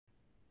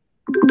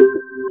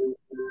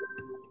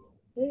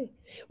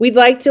We'd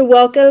like to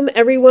welcome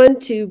everyone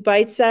to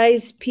Bite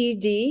Size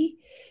PD.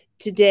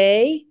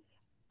 Today,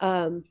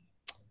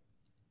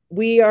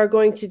 we are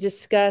going to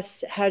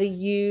discuss how to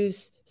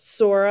use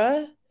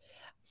Sora.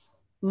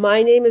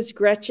 My name is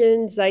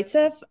Gretchen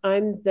Zaitsev.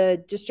 I'm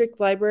the District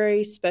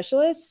Library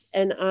Specialist,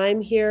 and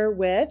I'm here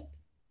with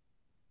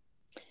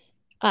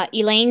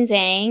Elaine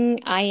Zhang.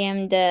 I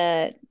am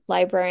the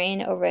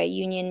librarian over at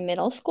Union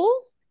Middle School.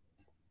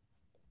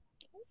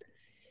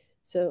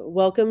 So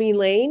welcome,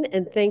 Elaine,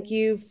 and thank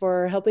you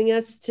for helping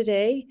us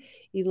today.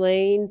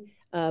 Elaine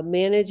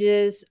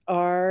manages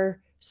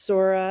our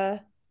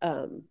Sora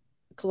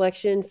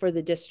collection for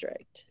the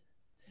district.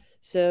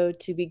 So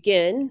to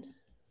begin,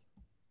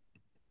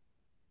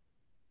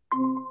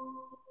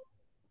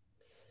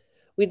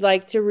 we'd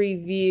like to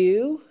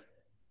review.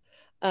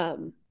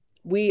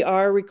 We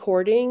are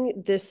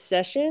recording this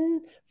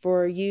session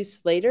for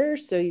use later,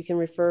 so you can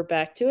refer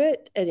back to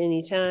it at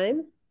any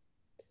time.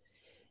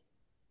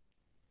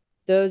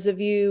 Those of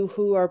you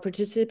who are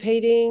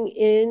participating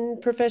in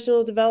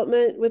professional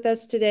development with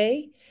us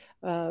today,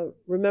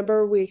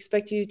 remember we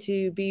expect you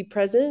to be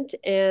present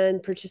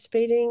and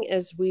participating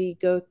as we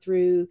go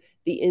through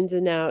the ins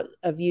and outs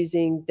of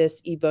using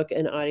this ebook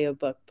and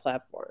audiobook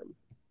platform.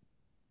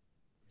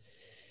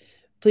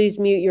 Please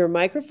mute your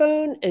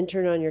microphone and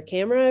turn on your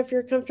camera if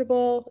you're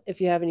comfortable. If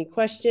you have any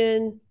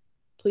question,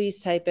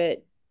 please type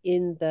it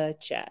in the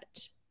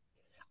chat.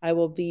 I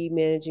will be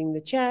managing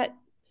the chat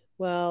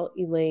while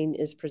Elaine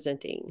is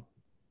presenting.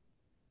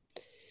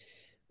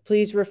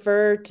 Please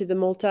refer to the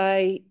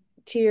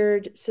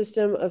multi-tiered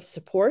system of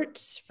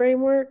supports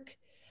framework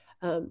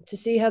to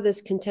see how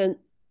this content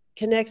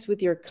connects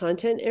with your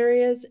content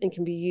areas and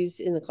can be used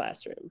in the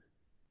classroom.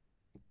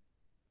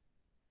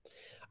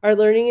 Our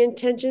learning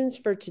intentions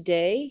for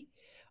today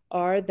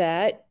are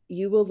that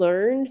you will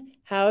learn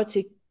how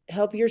to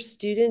help your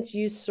students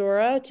use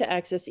Sora to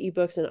access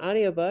ebooks and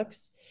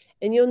audiobooks,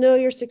 and you'll know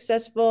you're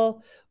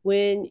successful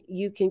when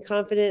you can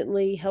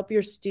confidently help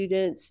your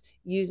students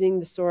using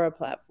the Sora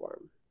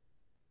platform.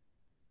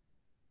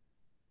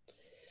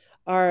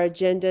 Our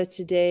agenda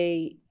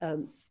today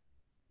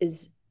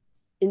is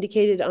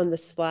indicated on the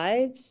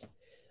slides.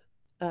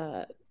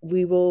 There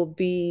will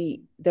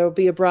be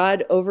a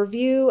broad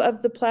overview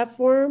of the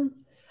platform.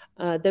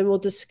 Then we'll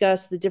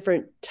discuss the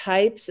different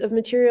types of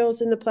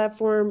materials in the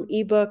platform,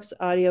 ebooks,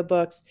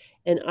 audiobooks,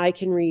 and I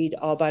Can Read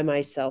All by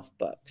Myself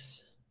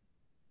books.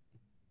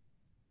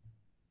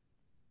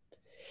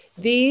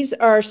 These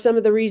are some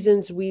of the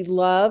reasons we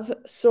love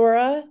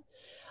Sora.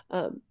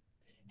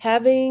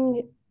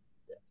 Having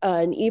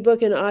an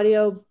ebook and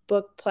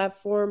audiobook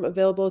platform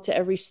available to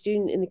every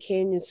student in the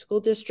Canyon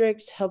School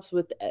District helps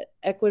with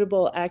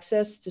equitable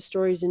access to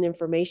stories and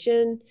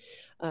information.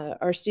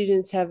 Our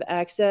students have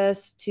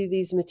access to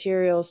these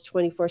materials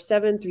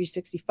 24/7,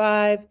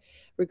 365,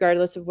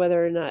 regardless of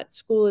whether or not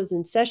school is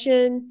in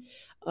session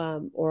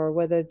or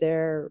whether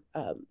they're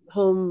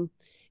home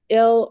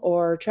ill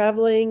or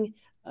traveling.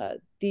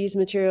 These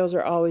materials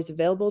are always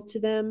available to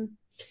them.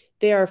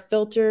 They are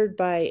filtered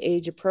by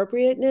age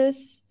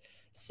appropriateness.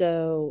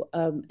 So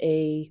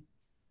a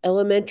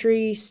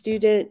elementary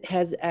student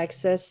has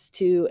access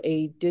to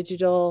a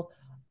digital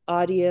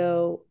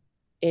audio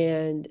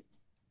and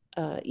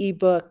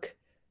ebook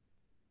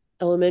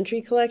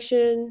elementary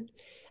collection.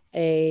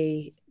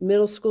 A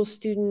middle school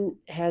student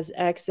has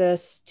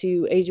access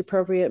to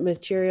age-appropriate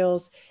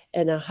materials,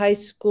 and a high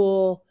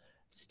school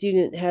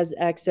student has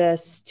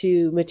access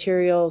to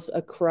materials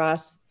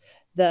across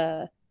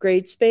the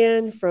grade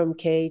span from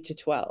K to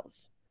 12.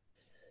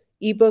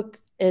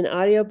 Ebooks and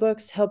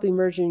audiobooks help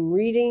emerging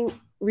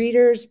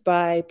readers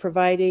by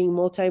providing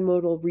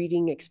multimodal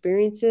reading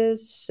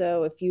experiences.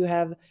 So if you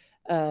have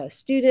a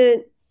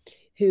student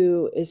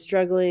who is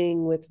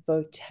struggling with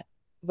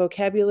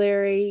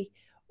vocabulary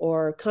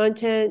or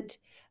content,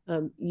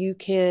 you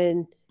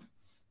can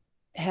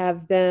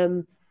have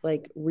them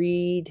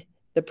read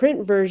the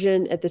print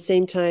version at the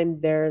same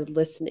time they're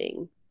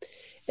listening.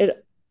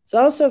 It's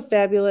also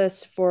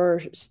fabulous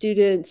for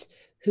students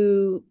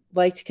who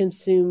like to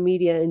consume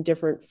media in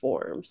different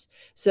forms.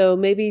 So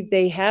maybe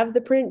they have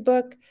the print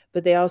book,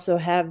 but they also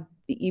have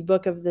the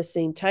ebook of the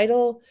same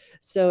title.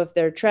 So if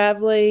they're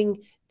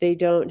traveling, they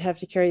don't have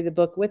to carry the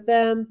book with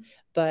them.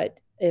 But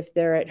if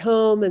they're at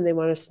home and they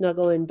want to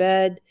snuggle in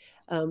bed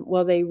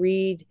while they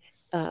read,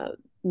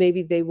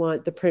 maybe they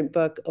want the print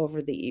book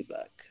over the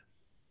ebook.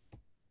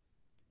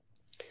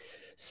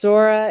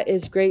 Sora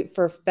is great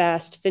for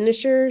fast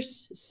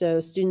finishers, so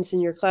students in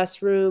your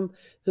classroom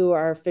who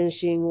are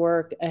finishing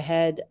work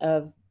ahead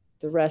of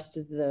the rest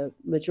of the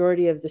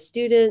majority of the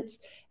students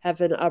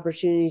have an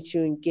opportunity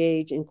to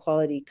engage in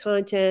quality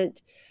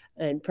content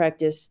and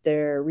practice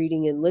their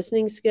reading and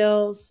listening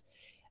skills.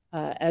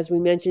 As we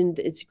mentioned,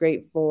 it's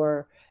great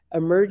for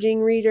emerging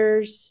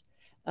readers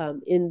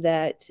in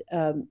that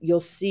you'll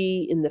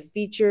see in the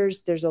features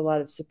there's a lot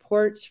of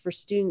supports for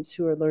students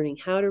who are learning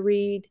how to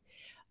read.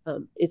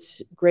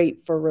 It's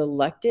great for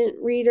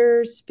reluctant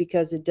readers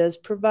because it does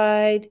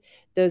provide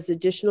those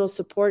additional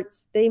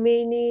supports they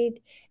may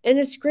need. And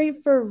it's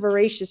great for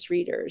voracious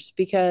readers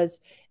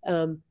because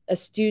a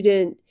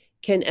student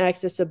can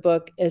access a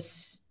book at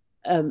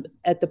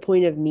the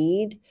point of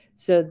need.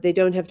 So they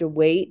don't have to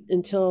wait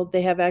until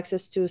they have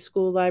access to a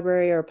school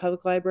library or a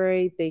public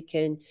library. They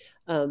can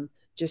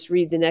just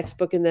read the next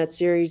book in that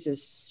series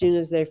as soon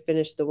as they're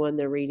finished the one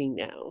they're reading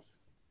now.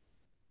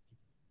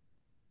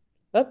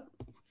 Oh,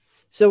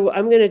 so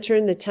I'm going to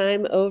turn the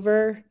time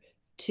over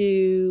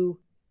to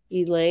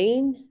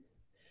Elaine,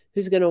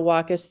 who's going to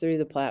walk us through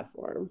the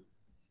platform.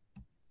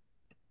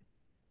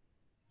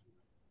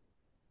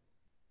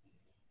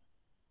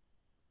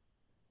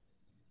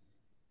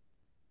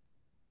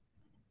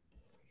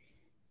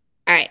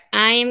 All right,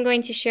 I am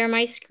going to share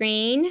my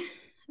screen.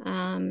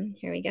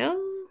 Here we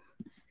go.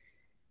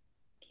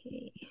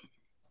 Okay.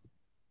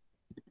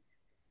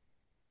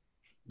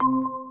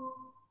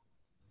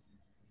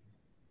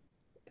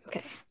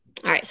 Okay.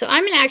 All right, so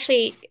I'm going to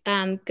actually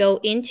go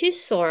into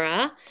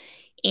Sora.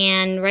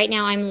 And right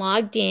now I'm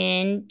logged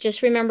in.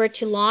 Just remember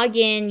to log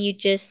in, you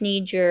just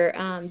need your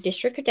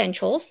district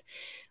credentials.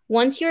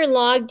 Once you're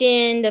logged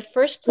in, the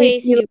first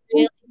place you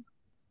really...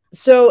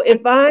 So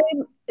if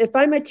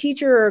I'm a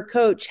teacher or a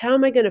coach, how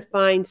am I going to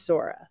find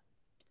Sora?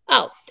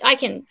 Oh, I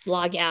can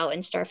log out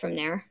and start from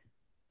there.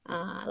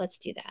 Let's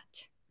do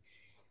that.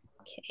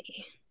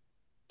 Okay.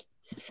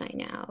 So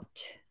sign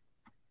out.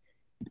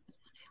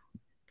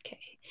 Okay.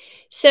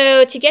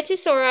 So to get to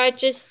Sora,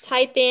 just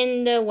type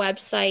in the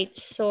website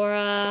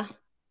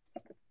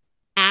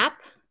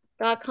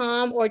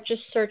soraapp.com or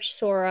just search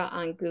Sora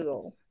on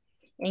Google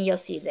and you'll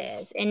see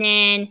this. And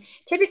then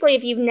typically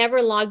if you've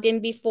never logged in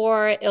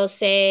before, it'll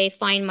say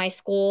find my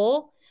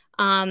school.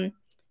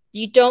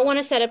 You don't want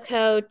to set up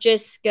code,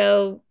 just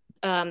go,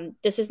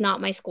 this is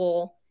not my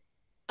school.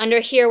 Under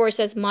here where it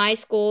says my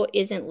school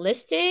isn't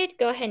listed,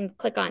 go ahead and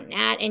click on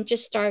that and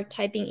just start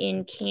typing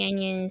in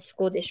Canyon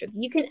School District.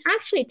 You can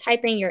actually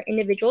type in your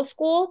individual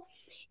school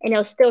and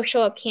it'll still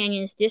show up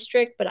Canyon's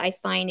district, but I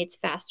find it's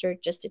faster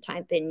just to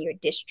type in your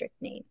district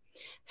name.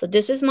 So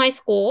this is my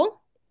school.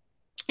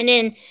 And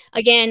then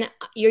again,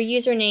 your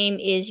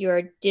username is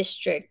your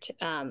district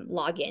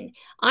login.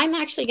 I'm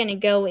actually going to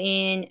go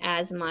in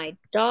as my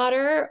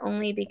daughter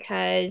only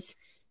because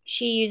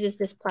she uses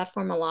this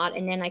platform a lot.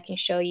 And then I can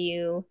show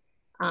you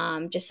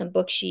just some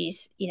books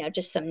she's,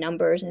 just some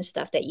numbers and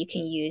stuff that you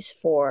can use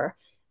for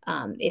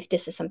if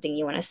this is something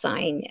you want to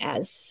assign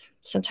as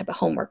some type of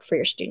homework for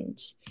your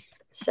students.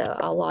 So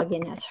I'll log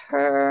in as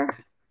her.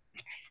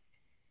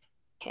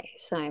 Okay,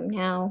 so I'm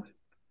now...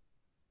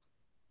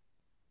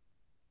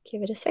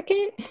 Give it a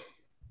second.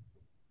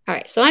 All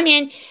right, so I'm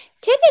in.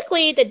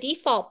 Typically, the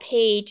default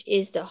page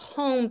is the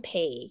home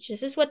page.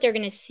 This is what they're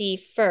going to see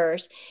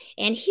first.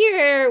 And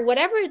here,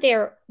 whatever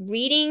they're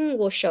reading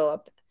will show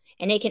up,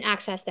 and they can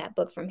access that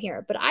book from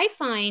here. But I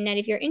find that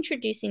if you're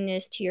introducing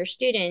this to your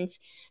students,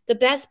 the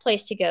best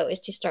place to go is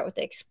to start with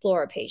the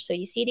Explorer page. So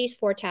you see these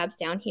 4 tabs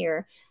down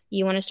here.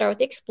 You want to start with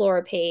the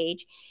Explorer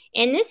page.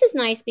 And this is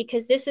nice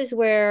because this is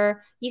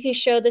where you can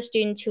show the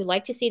students who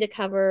like to see the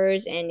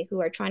covers and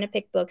who are trying to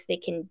pick books, they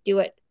can do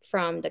it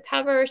from the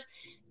covers.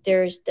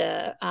 There's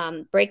the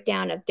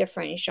breakdown of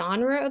different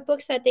genre of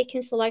books that they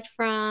can select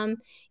from.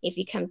 If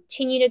you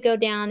continue to go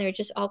down, there are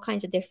just all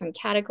kinds of different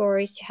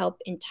categories to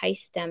help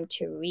entice them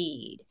to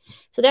read.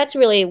 So that's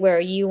really where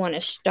you want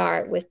to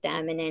start with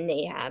them, and then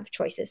they have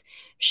choices.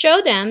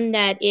 Show them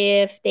that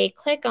if they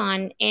click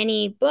on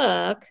any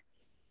book,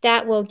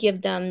 that will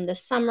give them the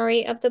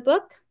summary of the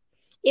book.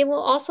 It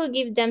will also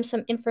give them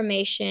some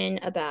information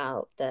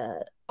about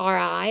the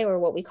RI, or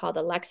what we call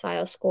the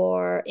Lexile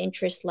score,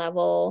 interest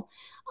level.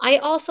 I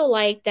also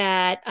like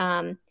that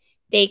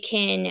they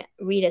can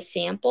read a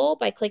sample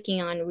by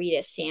clicking on read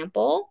a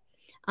sample.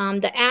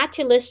 The add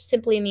to list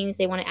simply means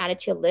they want to add it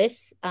to a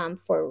list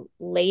for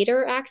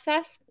later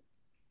access.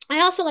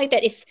 I also like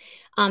that if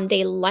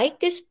they like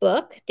this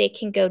book, they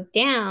can go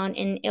down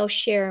and it'll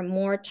share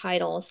more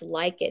titles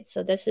like it.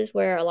 So this is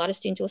where a lot of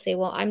students will say,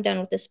 well, I'm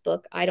done with this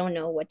book. I don't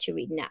know what to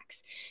read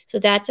next. So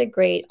that's a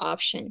great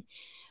option.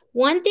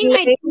 One thing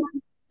I do...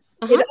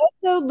 It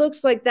also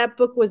looks like that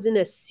book was in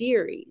a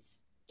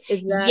series.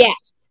 Is that...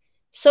 Yes.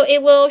 So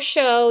it will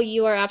show,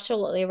 you are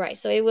absolutely right.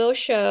 So it will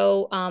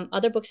show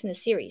other books in the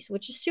series,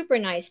 which is super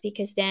nice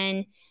because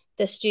then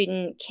the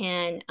student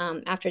can,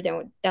 after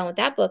they're done with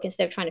that book,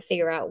 instead of trying to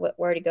figure out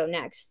where to go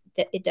next,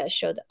 that it does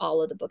show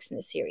all of the books in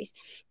the series.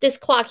 This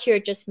clock here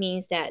just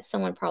means that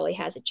someone probably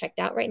has it checked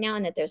out right now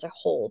and that there's a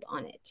hold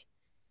on it.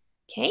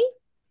 Okay.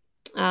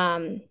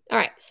 All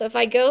right, so if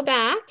I go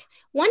back,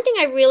 one thing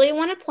I really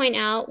want to point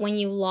out when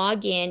you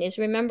log in is,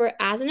 remember,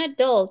 as an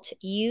adult,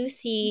 you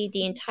see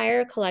the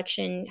entire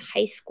collection: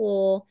 high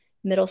school,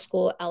 middle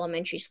school,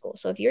 elementary school.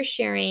 So if you're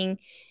sharing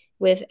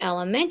with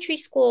elementary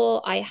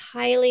school, I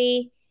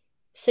highly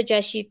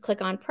suggest you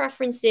click on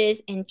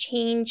preferences and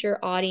change your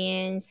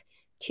audience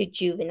to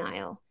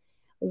juvenile.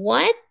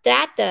 What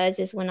that does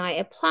is when I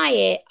apply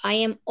it, I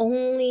am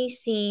only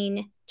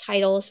seeing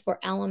titles for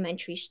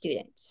elementary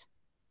students.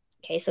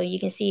 Okay, so you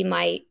can see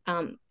my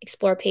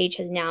Explore page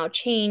has now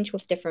changed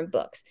with different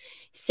books.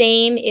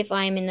 Same if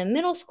I'm in the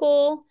middle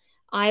school,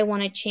 I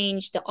want to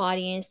change the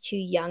audience to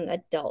young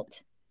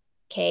adult.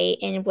 Okay,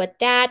 and what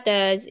that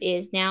does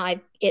is now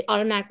it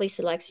automatically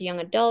selects young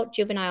adult,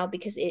 juvenile,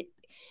 because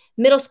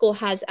middle school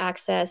has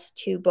access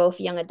to both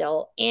young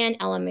adult and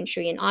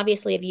elementary. And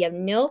obviously, if you have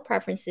no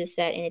preferences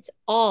set and it's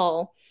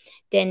all,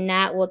 then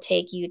that will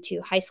take you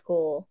to high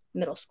school,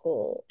 middle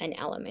school, and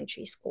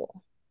elementary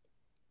school.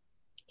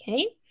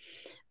 Okay.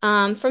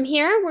 From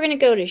here, we're going to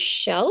go to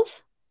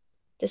shelf.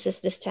 This is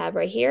this tab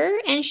right here.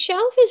 And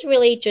shelf is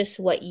really just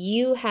what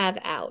you have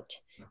out.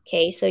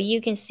 Okay, so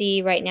you can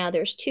see right now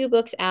there's 2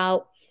 books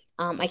out.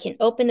 I can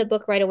open the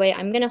book right away.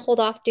 I'm going to hold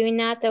off doing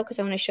that though, because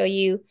I want to show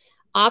you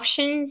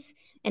options.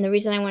 And the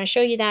reason I want to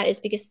show you that is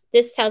because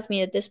this tells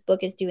me that this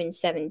book is due in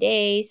 7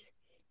 days.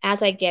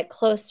 As I get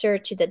closer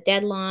to the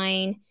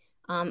deadline,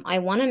 I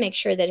want to make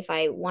sure that if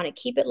I want to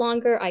keep it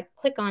longer, I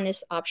click on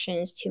this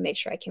options to make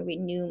sure I can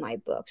renew my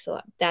book.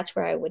 So that's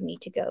where I would need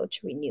to go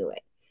to renew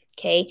it.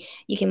 Okay,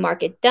 you can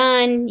mark it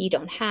done. You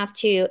don't have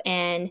to.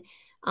 And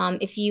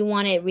if you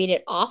want to read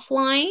it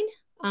offline,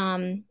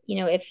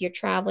 if you're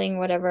traveling,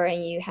 whatever,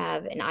 and you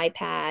have an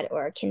iPad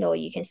or a Kindle,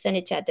 you can send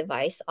it to that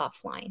device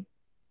offline.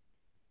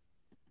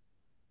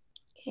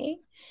 Okay.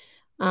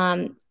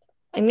 I'm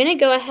going to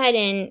go ahead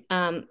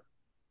and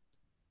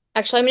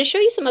actually, I'm going to show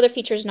you some other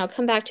features, and I'll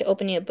come back to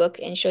opening a book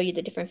and show you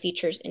the different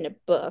features in a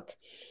book.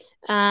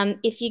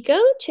 If you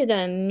go to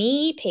the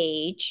Me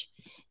page,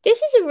 this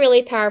is a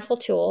really powerful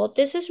tool.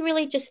 This is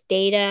really just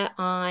data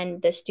on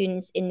the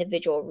student's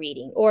individual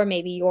reading, or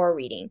maybe your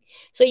reading.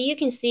 So you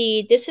can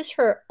see this is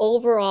her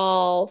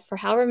overall, for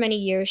however many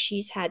years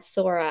she's had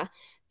Sora.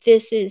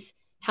 This is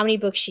how many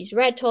books she's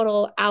read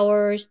total,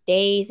 hours,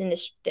 days, and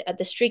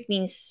the streak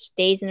means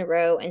days in a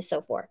row, and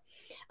so forth.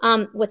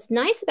 What's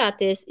nice about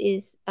this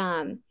is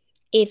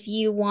if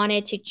you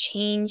wanted to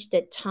change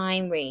the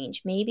time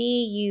range, maybe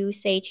you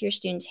say to your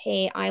students,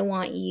 hey, I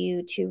want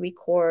you to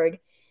record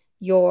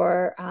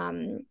your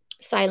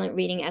silent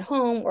reading at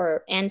home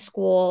or and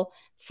school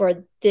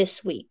for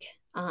this week.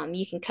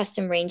 You can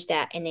custom range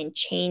that and then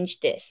change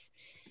this.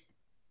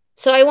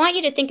 So I want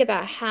you to think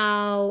about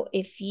how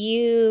if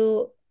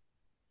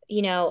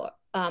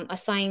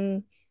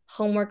assign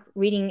homework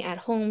reading at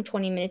home,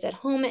 20 minutes at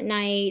home at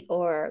night,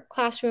 or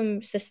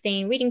classroom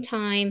sustained reading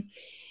time,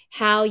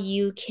 how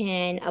you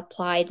can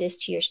apply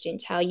this to your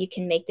students, how you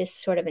can make this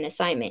sort of an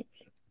assignment.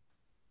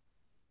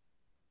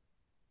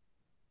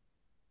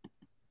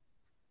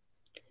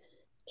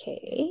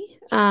 Okay.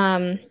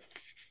 All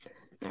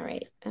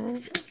right.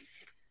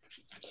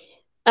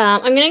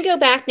 I'm going to go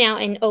back now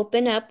and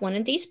open up one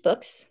of these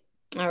books.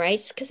 All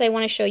right, because I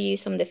want to show you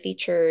some of the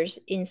features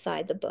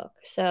inside the book.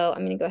 So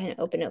I'm going to go ahead and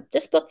open up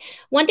this book.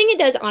 One thing it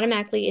does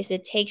automatically is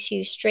it takes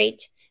you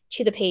straight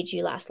to the page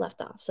you last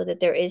left off, so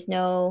that there is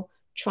no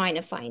trying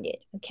to find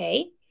it.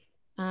 Okay.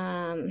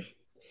 And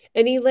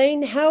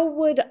Elaine, how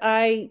would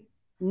I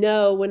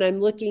know when I'm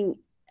looking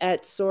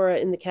at Sora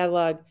in the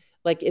catalog,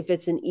 like if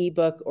it's an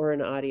ebook or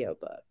an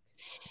audiobook?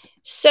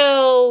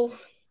 So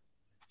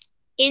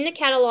in the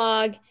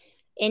catalog,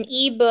 an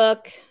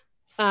ebook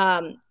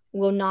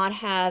will not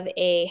have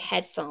a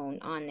headphone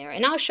on there.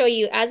 And I'll show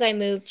you as I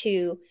move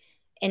to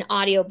an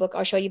audiobook,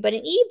 I'll show you. But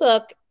an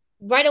ebook,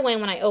 right away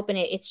when I open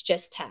it, it's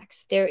just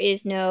text. There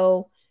is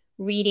no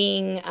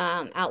reading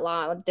out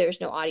loud. There's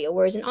no audio.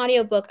 Whereas an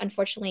audiobook,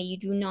 unfortunately, you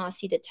do not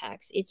see the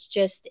text. It's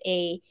just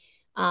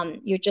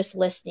you're just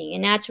listening.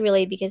 And that's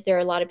really because there are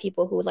a lot of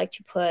people who would like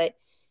to put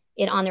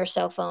it on their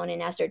cell phone,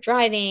 and as they're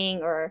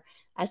driving or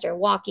as they're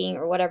walking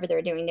or whatever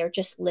they're doing, they're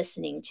just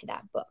listening to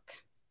that book.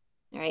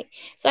 All right.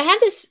 So I have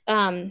this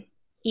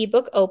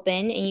ebook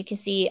open, and you can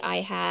see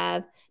I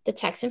have the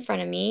text in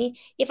front of me.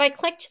 If I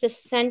click to the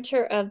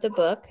center of the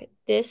book,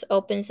 this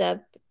opens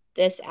up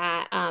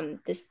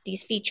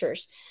these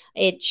features.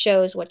 It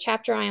shows what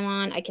chapter I'm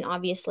on. I can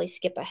obviously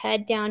skip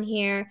ahead down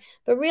here,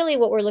 but really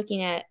what we're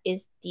looking at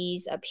is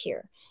these up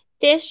here.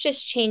 This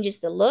just changes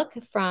the look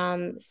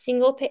from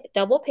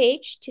double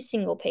page to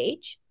single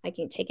page. I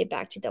can take it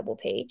back to double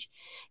page.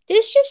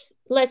 This just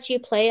lets you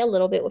play a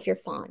little bit with your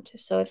font.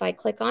 So if I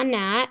click on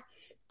that,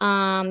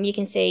 you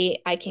can say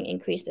I can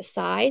increase the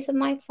size of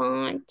my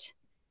font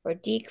or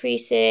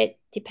decrease it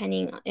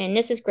depending. And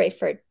this is great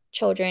for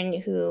children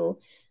who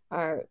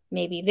are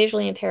maybe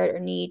visually impaired or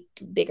need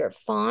bigger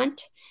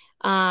font.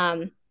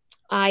 I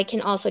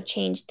can also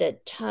change the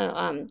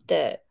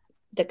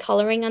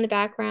coloring on the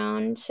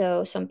background.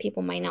 So some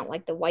people might not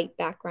like the white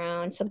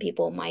background. Some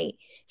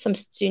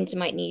students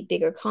might need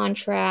bigger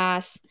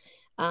contrast,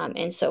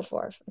 and so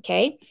forth.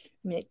 Okay.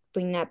 I'm going to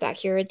bring that back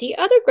here. The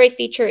other great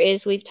feature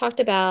is we've talked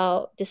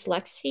about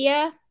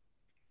dyslexia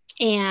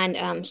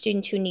and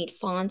students who need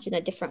fonts in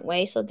a different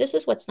way. So this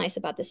is what's nice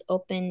about this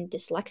Open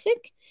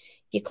Dyslexic.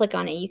 If you click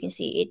on it, you can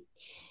see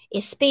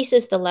it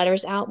spaces the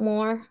letters out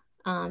more,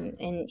 and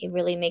it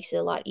really makes it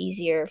a lot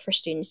easier for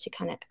students to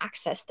kind of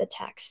access the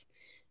text.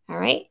 All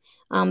right.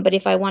 But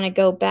if I want to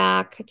go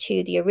back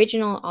to the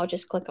original, I'll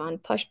just click on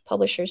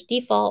publisher's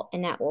default,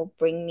 and that will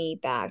bring me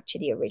back to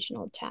the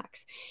original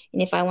text.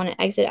 And if I want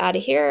to exit out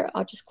of here,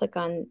 I'll just click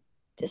on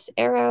this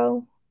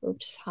arrow.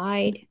 Oops,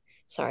 hide.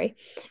 Sorry.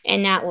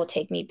 And that will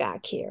take me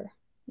back here.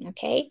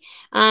 Okay.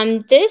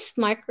 This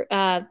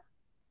microscope,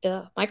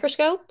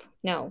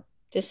 no,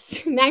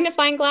 this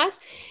magnifying glass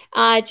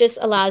just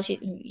allows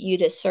you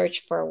to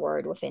search for a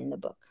word within the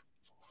book.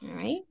 All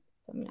right.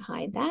 I'm going to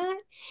hide that.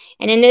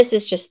 And then this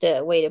is just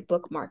a way to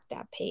bookmark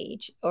that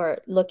page or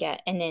look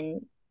at, and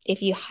then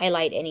if you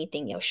highlight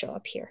anything, it'll show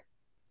up here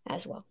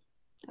as well.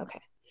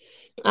 Okay.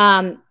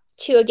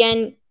 To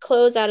again,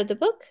 close out of the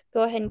book,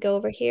 go ahead and go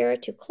over here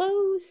to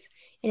close,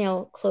 and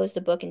it'll close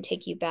the book and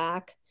take you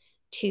back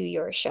to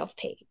your shelf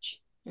page.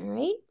 All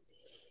right.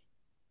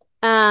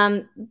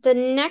 The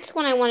next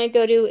one I want to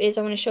go to is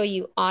I want to show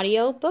you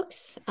audio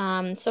books. So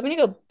I'm going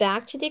to go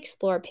back to the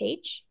Explore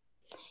page.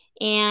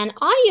 And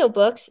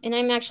audiobooks, and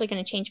I'm actually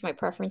going to change my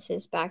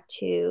preferences back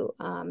to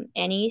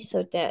any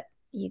so that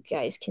you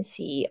guys can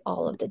see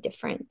all of the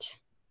different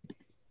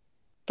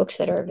books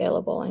that are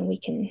available, and we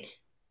can,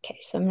 okay,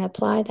 so I'm going to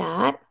apply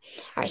that.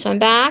 All right, so I'm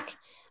back.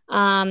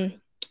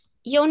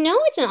 You'll know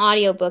it's an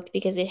audiobook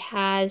because it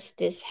has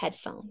this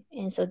headphone.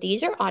 And so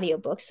these are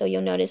audiobooks. So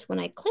you'll notice when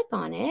I click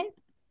on it,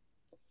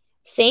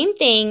 same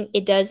thing,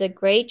 it does a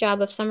great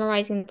job of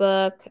summarizing the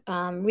book,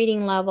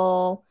 reading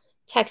level,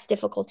 text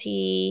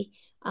difficulty,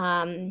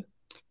 and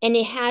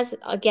it has,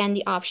 again,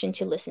 the option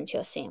to listen to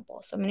a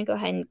sample. So I'm going to go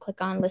ahead and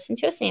click on listen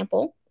to a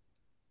sample.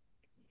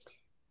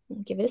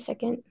 Give it a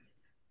second.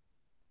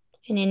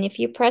 And then if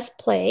you press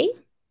play.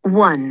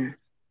 1.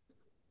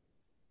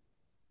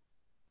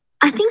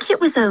 I think it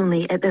was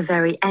only at the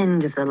very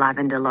end of the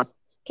lavender lot.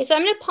 Okay, so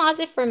I'm going to pause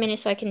it for a minute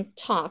so I can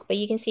talk, but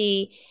you can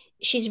see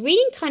she's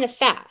reading kind of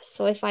fast.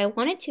 So if I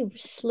wanted to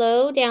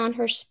slow down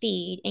her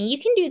speed, and you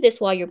can do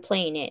this while you're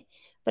playing it,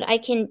 but I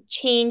can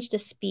change the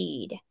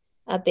speed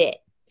a bit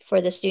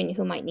for the student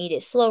who might need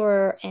it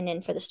slower, and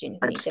then for the student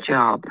who needs it faster.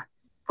 Job.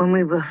 When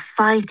we were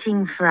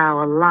fighting for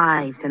our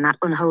lives in that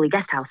unholy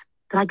guest house,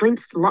 that I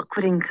glimpsed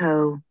Lockwood &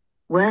 Co.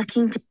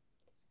 working to...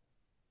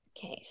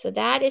 Okay, so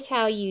that is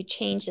how you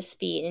change the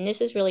speed. And this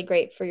is really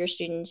great for your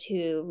students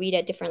who read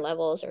at different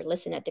levels or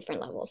listen at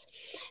different levels.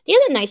 The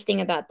other nice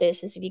thing about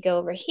this is if you go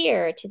over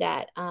here to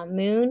that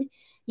moon,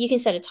 you can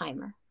set a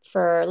timer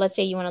for, let's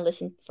say you want to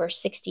listen for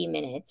 60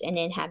 minutes and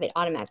then have it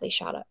automatically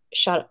shut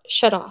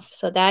off.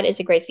 So that is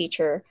a great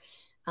feature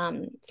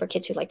for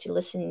kids who like to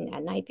listen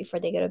at night before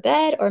they go to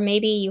bed, or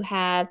maybe you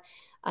have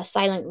a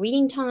silent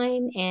reading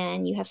time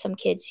and you have some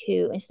kids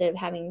who, instead of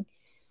having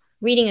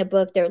reading a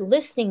book, they're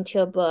listening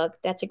to a book.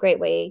 That's a great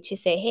way to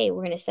say, hey,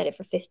 we're going to set it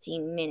for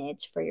 15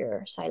 minutes for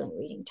your silent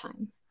reading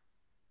time.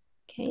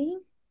 Okay.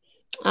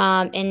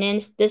 And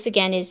then this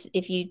again is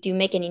if you do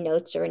make any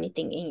notes or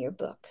anything in your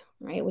book,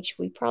 right? Which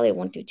we probably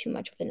won't do too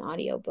much with an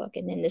audio book.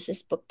 And then this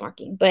is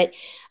bookmarking. But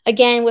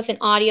again, with an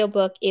audio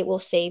book, it will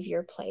save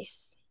your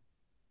place,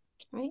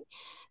 right?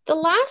 The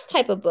last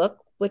type of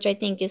book, which I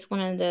think is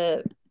one of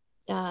the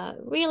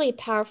really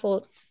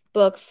powerful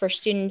book for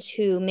students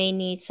who may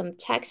need some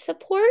tech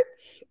support,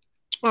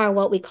 are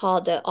what we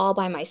call the all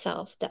by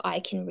myself, the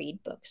I can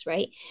read books,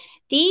 right?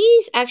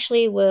 These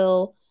actually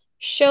will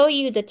show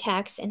you the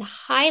text and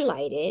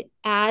highlight it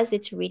as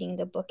it's reading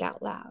the book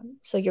out loud.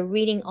 So you're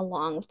reading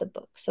along with the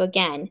book. So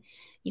again,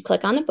 you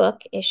click on the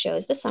book, it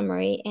shows the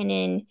summary, and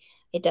then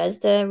it does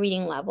the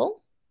reading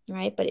level,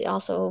 right? But it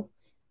also,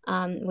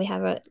 we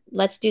have a,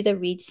 let's do the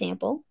read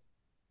sample,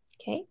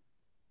 okay?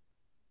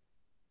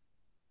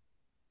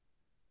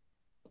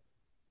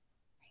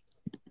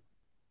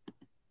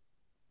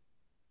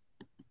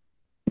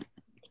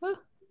 Oh.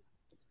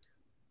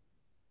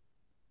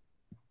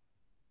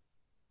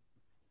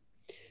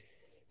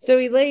 So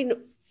Elaine,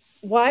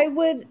 why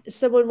would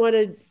someone want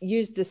to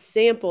use the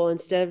sample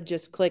instead of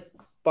just click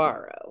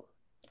borrow?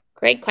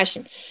 Great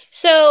question.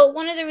 So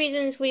one of the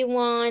reasons we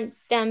want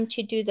them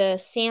to do the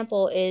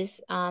sample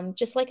is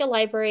just like a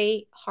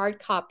library hard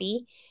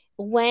copy.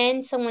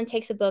 When someone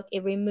takes a book,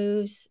 it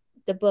removes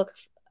the book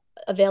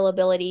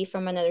availability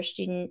from another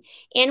student,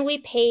 and we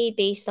pay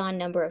based on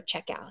number of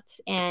checkouts.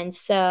 And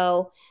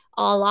so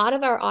a lot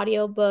of our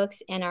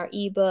audiobooks and our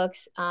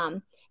ebooks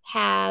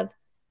have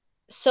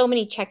so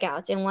many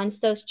checkouts, and once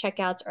those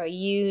checkouts are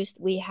used,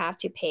 we have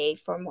to pay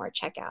for more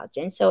checkouts.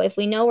 And so if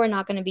we know we're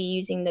not going to be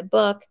using the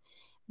book,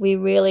 we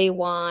really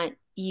want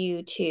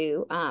you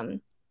to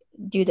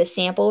do the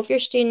sample with your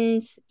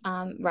students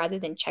rather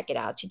than check it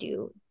out to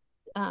do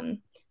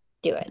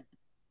it.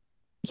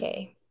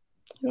 Okay,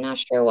 I'm not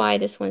sure why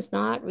this one's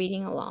not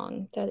reading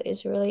along. That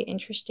is really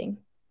interesting.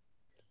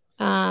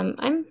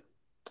 I'm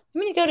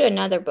going to go to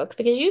another book,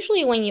 because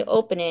usually when you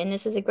open it, and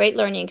this is a great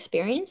learning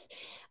experience,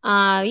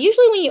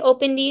 usually when you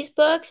open these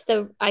books,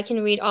 I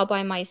can read all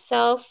by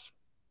myself.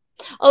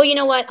 Oh, you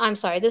know what? I'm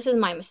sorry. This is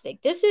my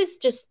mistake. This is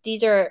just,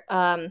 these are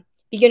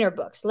beginner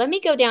books. Let me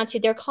go down to,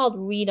 they're called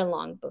read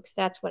along books.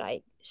 That's what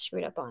I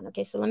screwed up on.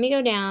 Okay, so let me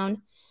go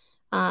down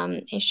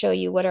and show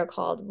you what are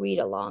called read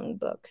along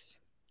books.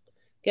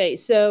 Okay,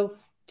 so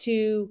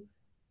to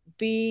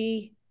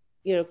be,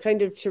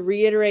 kind of to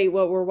reiterate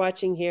what we're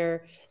watching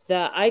here,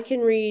 the I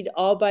Can Read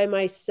All by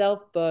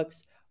Myself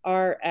books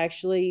are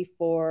actually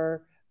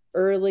for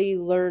early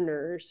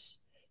learners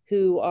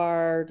who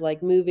are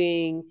like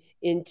moving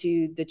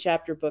into the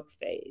chapter book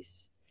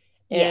phase.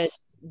 And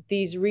Yes.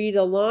 these read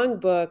along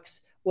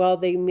books, while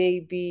they may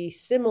be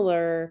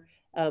similar,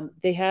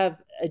 they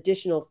have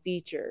additional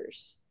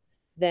features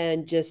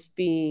than just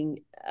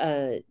being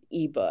an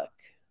ebook.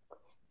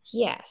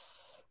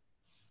 Yes.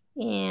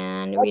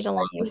 And read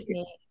along with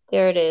me.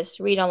 There it is.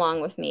 Read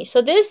along with me.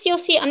 So this, you'll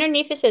see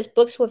underneath it says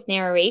books with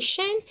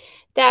narration.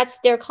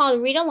 They're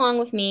called Read Along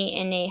with Me,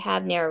 and they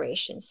have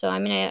narration. So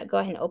I'm going to go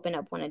ahead and open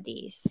up one of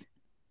these.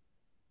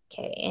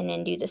 Okay, and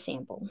then do the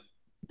sample.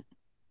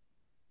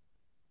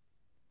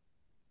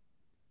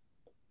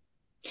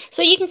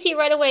 So you can see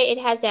right away it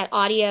has that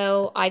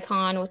audio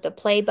icon with the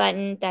play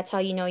button. That's how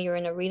you know you're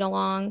in a read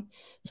along.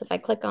 So if I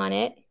click on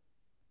it.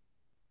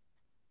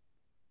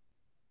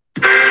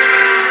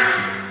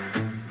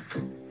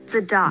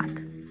 The Dot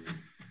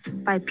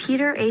by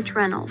Peter H.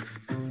 Reynolds.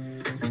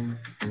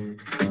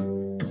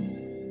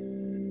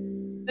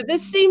 So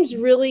this seems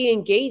really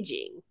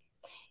engaging.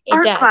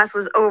 Art class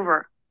was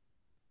over,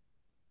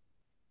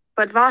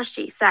 but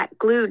Vashti sat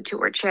glued to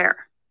her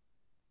chair.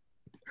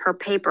 Her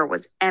paper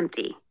was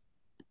empty.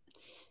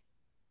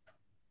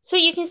 So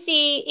you can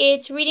see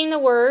it's reading the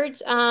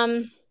words. Some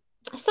of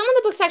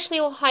the books actually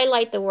will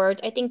highlight the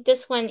words. I think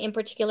this one in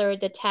particular,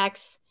 the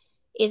text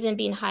isn't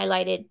being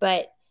highlighted,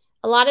 but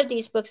a lot of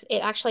these books,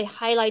 it actually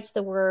highlights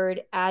the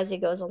word as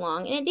it goes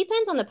along. And it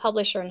depends on the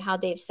publisher and how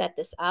they've set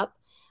this up.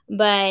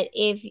 But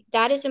if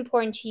that is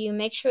important to you,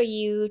 make sure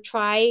you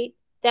try.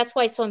 That's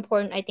why it's so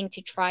important, I think,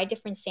 to try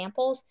different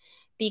samples,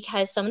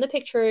 because some of the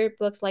picture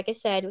books, like I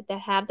said, that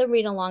have the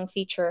read along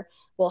feature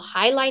will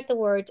highlight the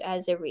words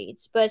as it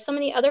reads. But some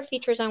of the other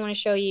features I want to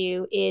show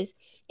you is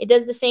it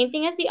does the same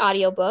thing as the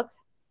audiobook.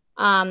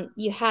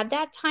 You have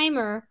that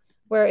timer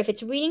where if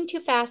it's reading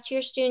too fast to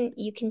your student,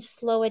 you can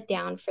slow it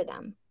down for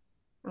them.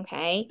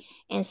 Okay.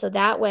 And so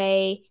that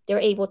way they're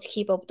able to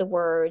keep up the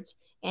words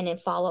and then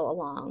follow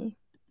along.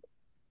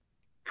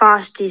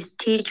 Vashti's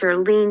teacher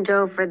leaned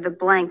over the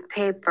blank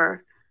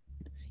paper.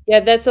 Yeah,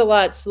 that's a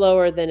lot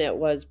slower than it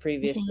was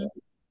previously. Mm-hmm.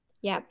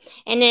 Yeah.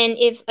 And then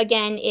if,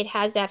 again, it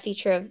has that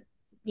feature of,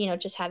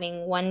 just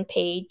having one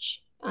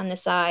page on the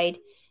side.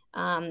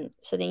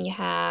 So then you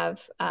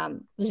have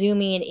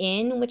zooming it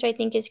in, which I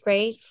think is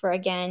great for,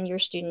 again, your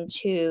students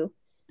who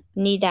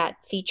need that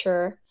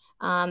feature.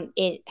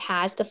 It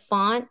has the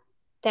font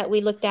that we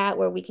looked at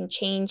where we can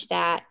change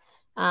that,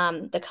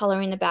 the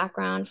color in the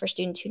background for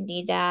students who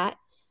need that.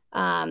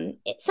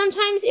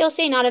 Sometimes it'll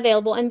say not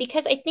available. And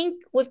because I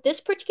think with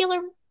this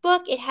particular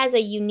book, it has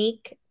a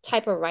unique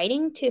type of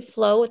writing to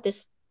flow with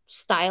this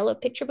style of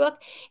picture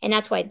book. And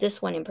that's why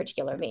this one in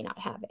particular may not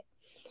have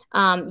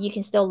it. You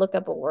can still look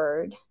up a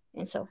word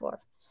and so forth.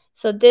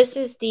 So this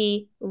is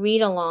the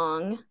read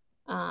along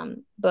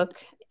book,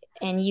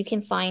 and you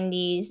can find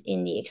these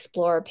in the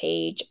Explorer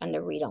page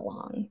under read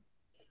along.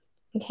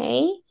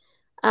 Okay.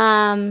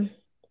 I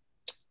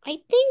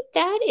think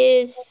that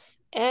is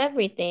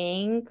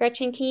everything.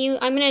 Gretchen,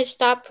 I'm going to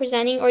stop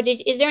presenting, or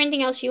is there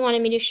anything else you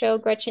wanted me to show,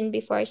 Gretchen,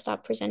 before I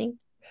stop presenting?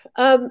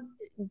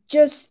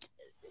 Just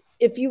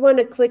if you want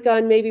to click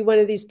on maybe one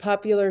of these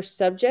popular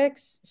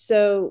subjects.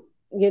 So,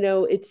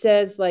 it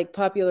says like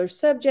popular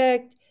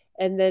subject,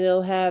 and then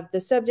it'll have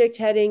the subject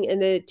heading,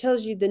 and then it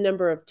tells you the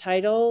number of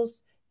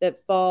titles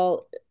that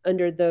fall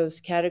under those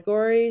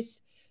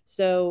categories.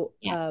 So,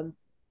 yeah.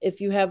 If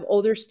you have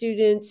older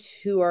students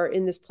who are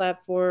in this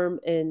platform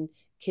and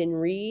can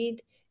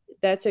read,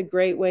 that's a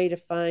great way to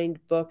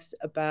find books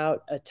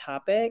about a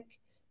topic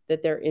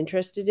that they're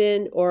interested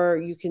in. Or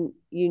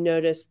you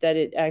notice that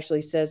it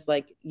actually says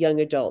like young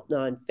adult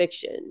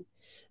nonfiction.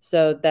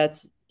 So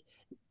that's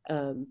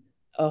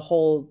a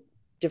whole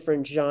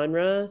different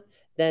genre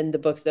than the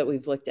books that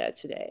we've looked at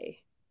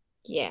today.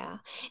 Yeah.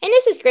 And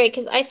this is great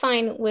because I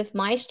find with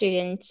my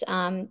students,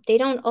 they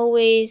don't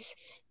always,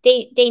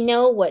 they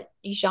know what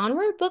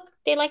genre book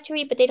they like to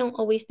read, but they don't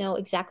always know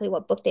exactly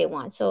what book they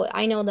want. So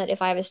I know that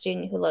if I have a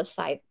student who loves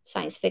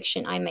science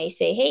fiction, I may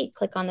say, hey,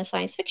 click on the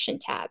science fiction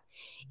tab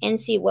and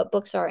see what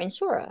books are in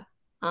Sora.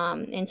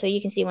 And so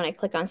you can see when I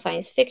click on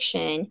science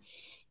fiction,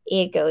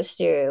 it goes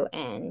through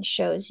and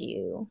shows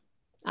you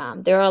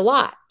there are a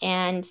lot.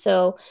 And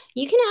so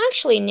you can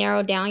actually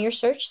narrow down your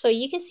search. So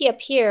you can see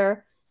up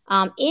here,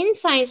 in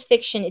science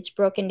fiction, it's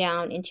broken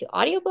down into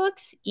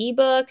audiobooks,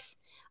 ebooks.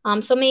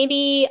 So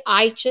maybe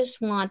I just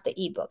want the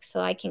ebook.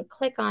 So I can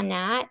click on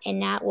that,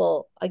 and that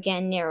will,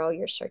 again, narrow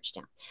your search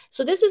down.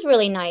 So this is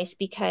really nice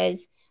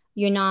because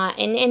you're not,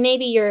 and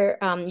maybe your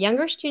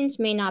younger students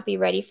may not be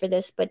ready for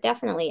this, but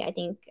definitely I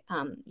think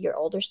your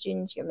older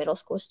students, your middle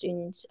school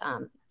students,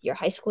 your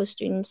high school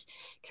students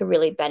could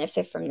really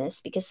benefit from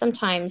this, because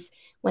sometimes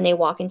when they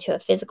walk into a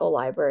physical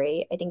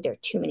library, I think there are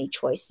too many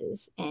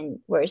choices, and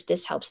whereas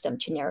this helps them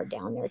to narrow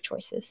down their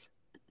choices.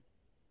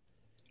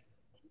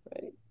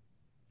 Right.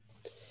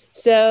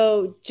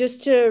 So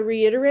just to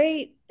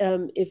reiterate,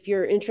 if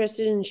you're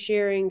interested in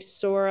sharing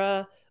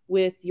Sora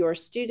with your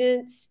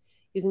students,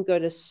 you can go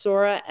to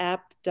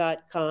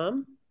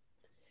soraapp.com,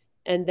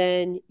 and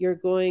then you're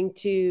going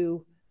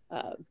to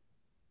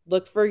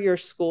look for your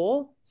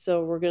school.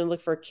 So we're going to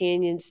look for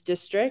Canyons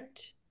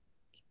District.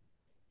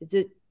 Is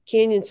it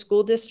Canyon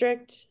School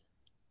District?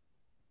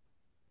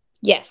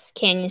 Yes,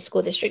 Canyon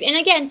School District. And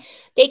again,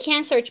 they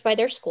can search by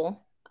their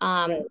school,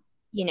 Right.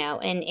 you know,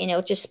 and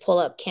it'll just pull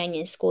up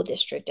Canyon School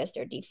District as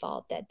their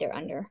default that they're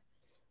under.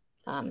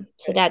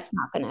 So that's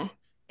not going to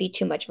be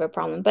too much of a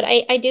problem. But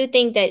I do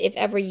think that if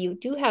ever you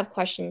do have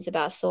questions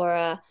about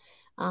Sora,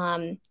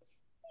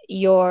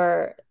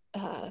 your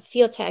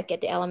field tech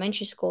at the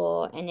elementary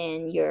school and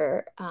then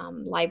your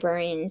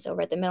librarians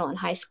over at the middle and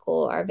high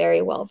school are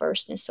very well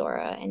versed in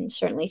Sora, and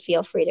certainly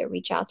feel free to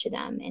reach out to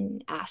them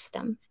and ask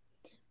them.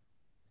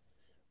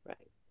 Right.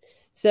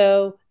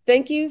 So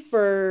thank you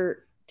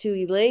to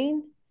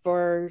Elaine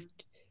for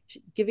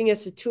giving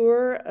us a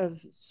tour of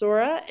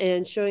Sora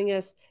and showing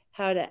us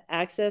how to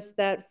access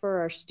that for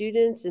our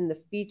students and the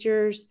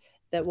features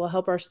that will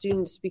help our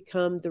students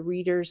become the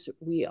readers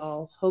we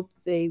all hope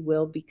they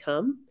will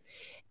become.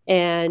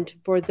 And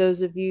for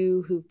those of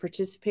you who've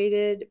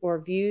participated or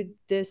viewed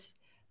this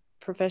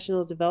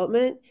professional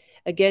development,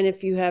 again,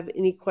 if you have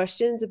any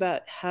questions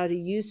about how to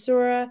use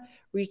Sora,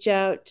 reach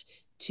out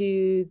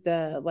to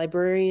the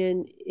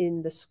librarian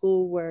in the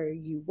school where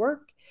you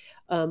work,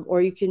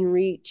 or you can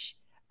reach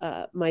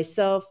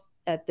myself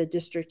at the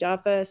district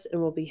office,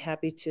 and we'll be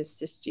happy to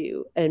assist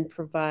you and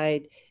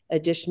provide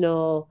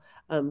additional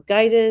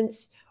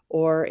guidance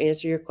or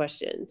answer your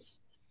questions.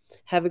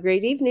 Have a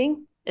great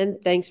evening,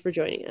 and thanks for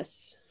joining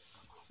us.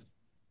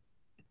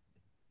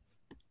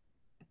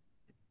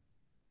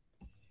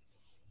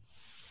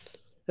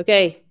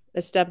 Okay,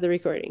 let's stop the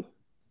recording.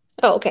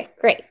 Oh, okay,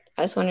 great.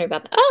 I was wondering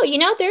about that. Oh, you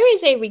know, there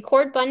is a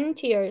record button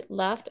to your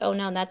left. Oh,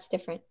 no, that's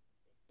different.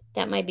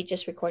 That might be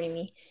just recording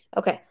me.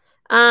 Okay.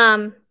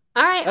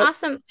 All right,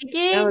 awesome. I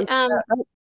did